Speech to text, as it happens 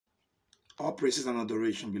All praises and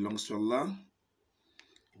adoration belongs to Allah.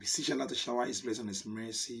 Beseech Allah to shower His blessing and His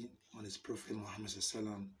mercy on His Prophet Muhammad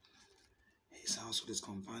sallam, his household, his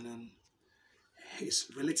companion, his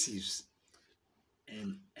relatives,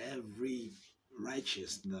 and every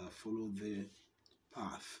righteous that follow their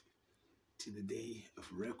path to the day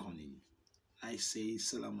of reckoning. I say,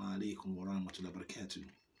 Assalamu alaikum wa rahmatullahi wa barakatuh.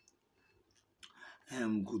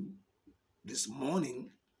 Good. This morning,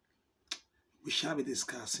 we shall be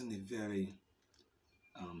discussing a very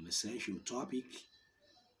essential topic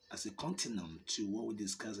as a continuum to what we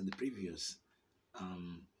discussed in the previous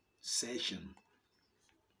session.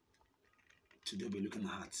 Today we'll be looking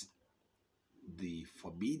at the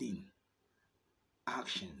forbidden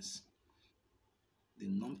actions, the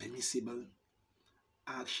non-permissible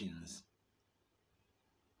actions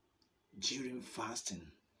during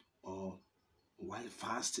fasting or while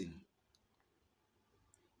fasting.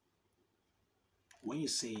 When you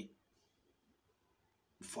say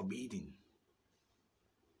forbidden,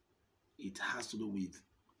 it has to do with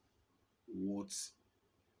what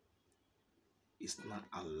is not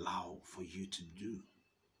allowed for you to do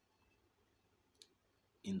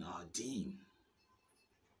in our deen.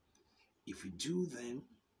 If you do them,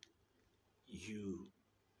 you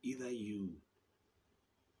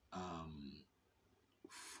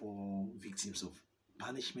fall victims of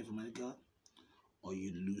punishment from God, or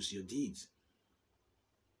you lose your deeds.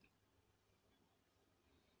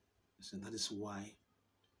 So that is why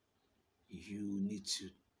you need to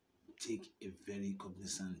take a very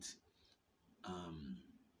cognizant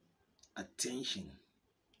attention,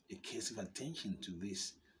 a case of attention to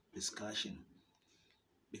this discussion,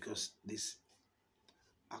 because this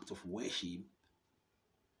act of worship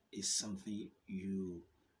is something you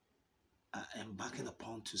are embarking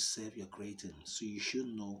upon to serve your Creator. So you should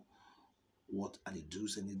know what are the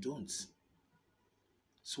do's and the don'ts.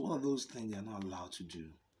 So what are those things they are not allowed to do?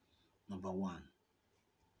 Number one,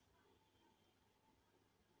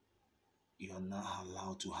 you are not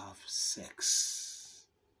allowed to have sex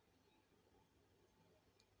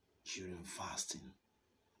during fasting.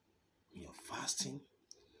 In your fasting,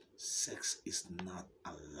 sex is not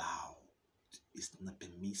allowed. It's not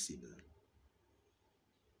permissible.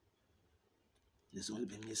 It's only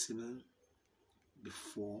permissible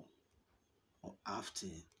before or after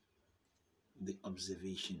the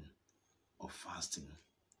observation of fasting.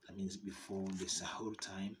 That means before the sahur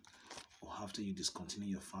time or after you discontinue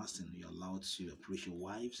your fasting, you're allowed to approach your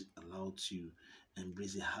wives, allowed to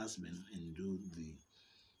embrace your husband and do the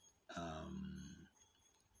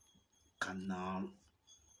carnal,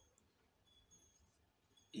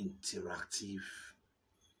 interactive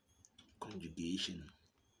conjugation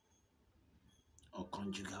or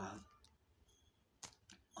conjugal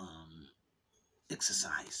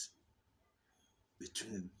exercise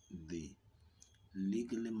between the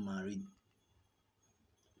legally married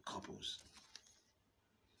couples.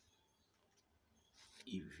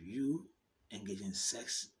 If you engage in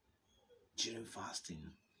sex during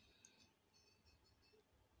fasting,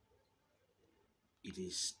 it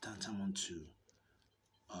is tantamount to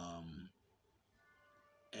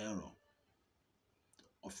error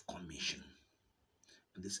of commission.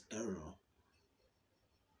 And this error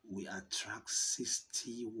will attract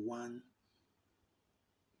 61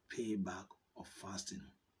 payback of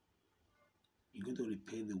fasting. You're going to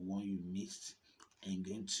repay the one you missed and you're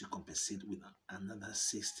going to compensate with another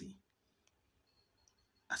 60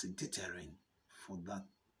 as a deterrent for that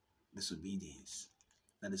disobedience.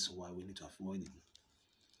 That is why we need to avoid it.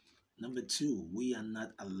 Number two, we are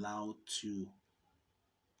not allowed to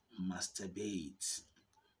masturbate.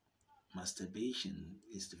 Masturbation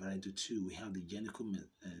is divided into two. We have the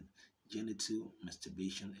genital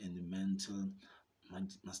masturbation and the mental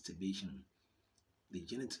masturbation. The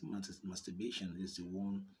genital masturbation is the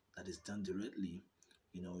one that is done directly,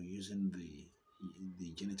 using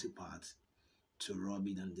the genital part to rub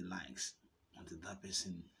it and the likes until that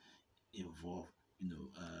person involved,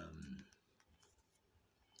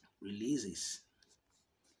 releases.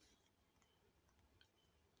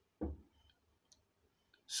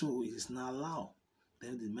 So it is not allowed.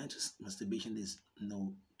 Then the mental masturbation is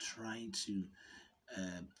trying to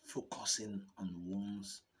focusing on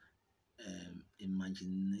one's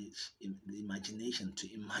imagination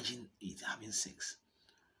to imagine it having sex.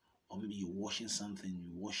 Or maybe you're watching something,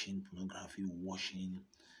 you're watching pornography, watching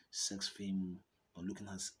sex film, or looking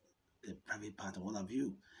at the private part or what have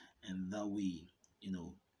you, and that way,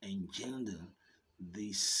 engender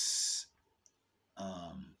this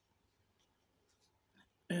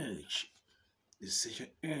urge, the sexual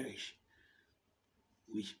urge,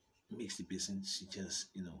 which makes the person to just,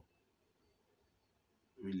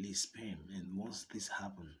 release sperm, and once this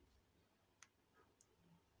happens,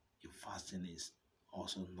 your fasting is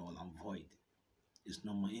also null and void. It's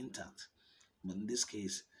no more intact. But in this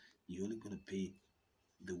case, you're only going to pay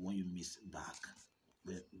the one you missed back.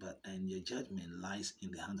 But and your judgment lies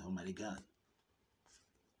in the hand of Almighty God.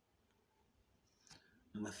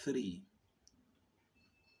 Number 3,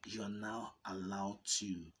 you are now allowed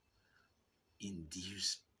to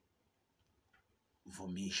induce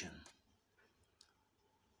vomation.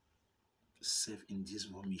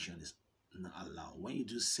 Self-induced vomation is not allowed. When you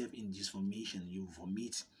do self-induced vomation, you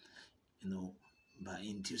vomit, by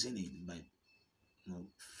inducing it, by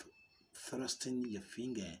thrusting your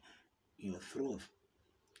finger in your throat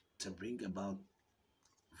to bring about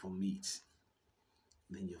vomit.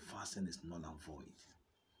 Then your fasting is null and void.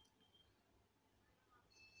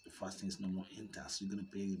 The fasting is no more intact. So you're going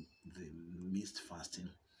to pay the missed fasting.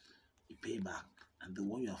 You pay back, and the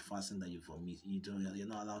one you are fasting that you vomit, you're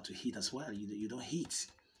not allowed to eat as well. You don't eat.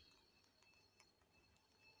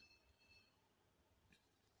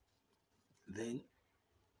 Then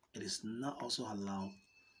it is not also allowed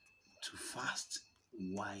to fast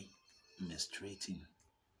while menstruating.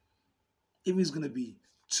 Even it's going to be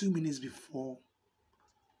 2 minutes before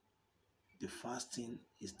the fasting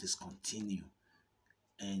is discontinued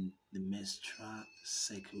and the menstrual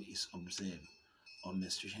cycle is observed, or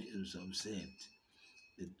menstruation is observed,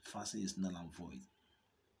 the fasting is null and void.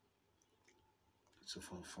 So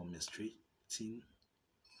for menstruating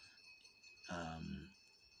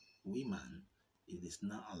women, it is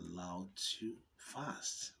not allowed to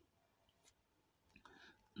fast.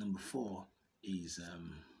 Number 4 is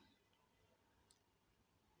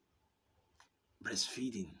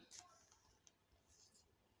breastfeeding.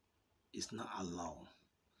 It's not allowed.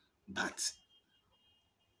 But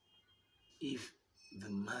if the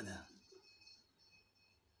mother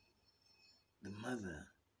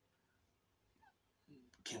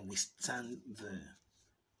can withstand the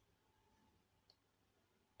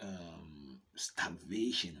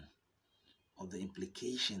starvation or the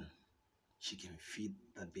implication, she can feed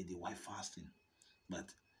the baby while fasting.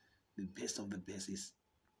 But the best of the best is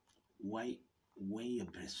when you're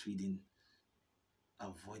breastfeeding,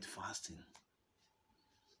 avoid fasting.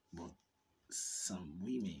 But some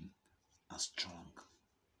women are strong,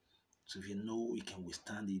 so if you know you can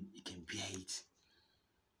withstand it, you can bear it,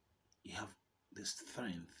 you have the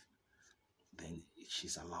strength, then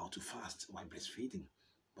she's allowed to fast while breastfeeding.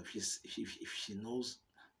 But if she knows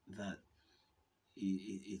that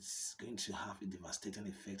it's going to have a devastating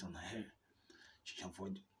effect on her, she can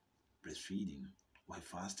avoid breastfeeding while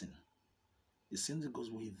fasting. The same thing goes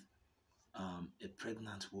with a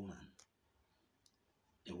pregnant woman.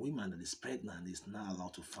 A woman that is pregnant is not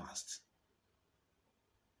allowed to fast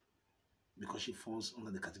because she falls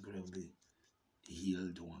under the category of the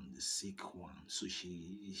healed one, the sick one. So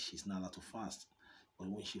she's not allowed to fast. But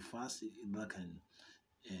when she fasts, that can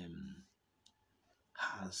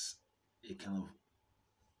has a kind of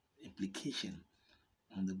implication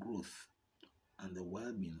on the growth and the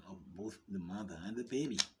well-being of both the mother and the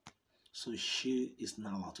baby. So she is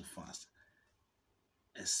not allowed to fast,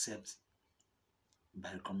 except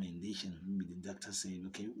by recommendation. Maybe the doctor say,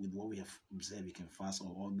 okay, with what we have observed, you can fast,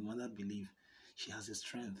 or the mother believe she has the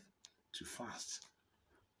strength to fast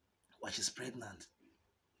while she's pregnant.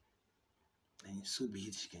 And so be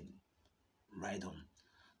it, she can ride on.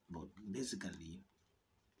 But basically,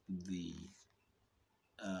 the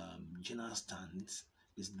general stance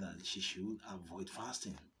is that she should avoid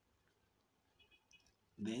fasting.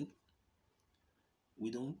 Then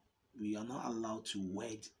we are not allowed to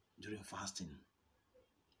wed during fasting.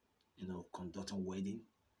 Conducting wedding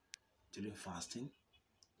during fasting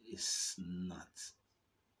is not.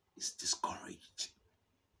 It's discouraged.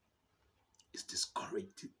 It's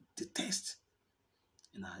discouraged. The test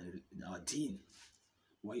in our deen.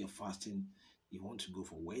 While you're fasting, you want to go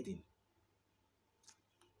for wedding.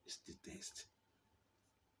 It's the test.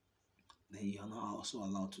 Then you are not also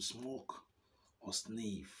allowed to smoke or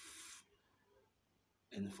sniff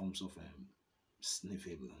any forms of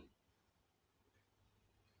sniffable.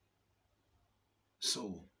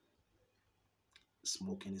 So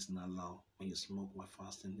smoking is not allowed. When you smoke while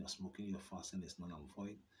fasting, you're smoking, your fasting is null and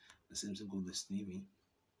void. The same thing goes with sniffing.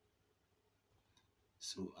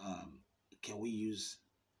 So can we use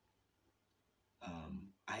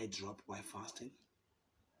eye drop while fasting?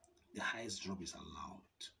 The highest drop is allowed,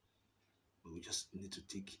 but we just need to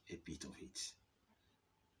take a bit of it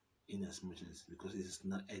in as much as, because it is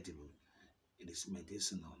not edible, it is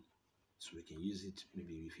medicinal, so we can use it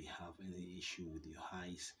maybe if you have any issue with your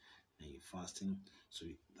eyes and you're fasting, so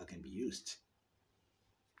that can be used.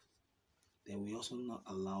 Then we also not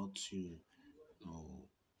allowed to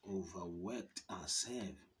overwork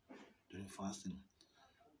ourselves during fasting,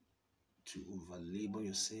 to over labor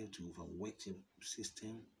yourself, to overwork your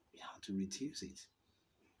system. You have to reduce it.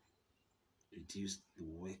 Reduce the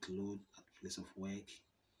workload at the place of work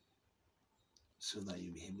so that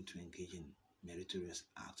you'll be able to engage in meritorious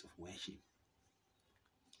acts of worship.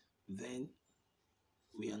 Then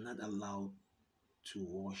we are not allowed to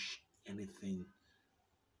watch anything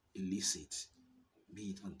illicit, be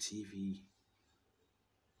it on TV,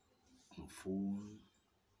 on phone,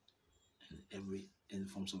 and any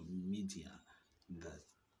forms of media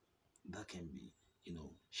that can be,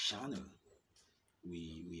 channel.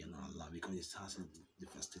 We are not allowed, because it has a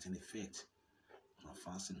devastating effect on our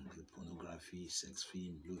fasting, like pornography, sex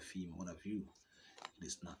film, blue film, what have you. It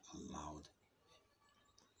is not allowed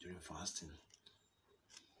during fasting.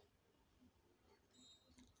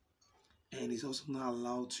 And it's also not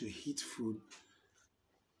allowed to eat food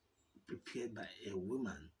prepared by a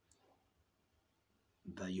woman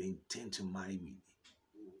that you intend to marry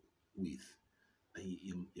with.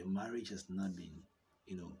 Your marriage has not been,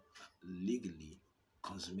 legally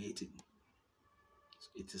consummated.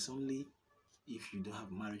 It is only if you don't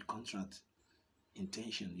have marriage contract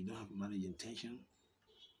intention, you don't have marriage intention,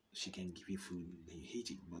 she can give you food, then you eat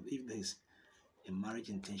it. But if there's a marriage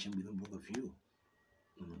intention between both of you,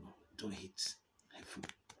 no, don't eat her food.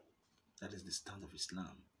 That is the stand of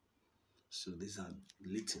Islam. So these are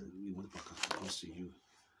little we want to pass across to you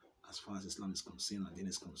as far as Islam is concerned and then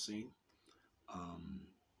is concerned.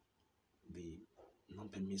 The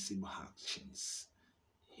non-permissible actions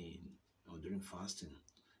during fasting.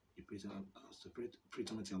 You pray to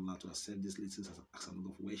Allah to accept these little as an act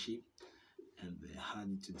of worship, and they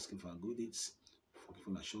hand to discover our good deeds,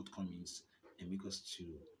 forgive our shortcomings, and make us to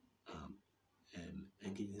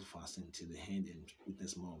engage in fasting till the end and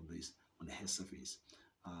witness more of this on the head surface.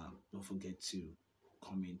 Don't forget to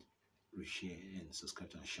comment, reshare, and subscribe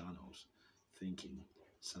to our channels. Thank you.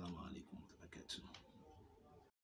 Assalamu alaikum wa barakatuh.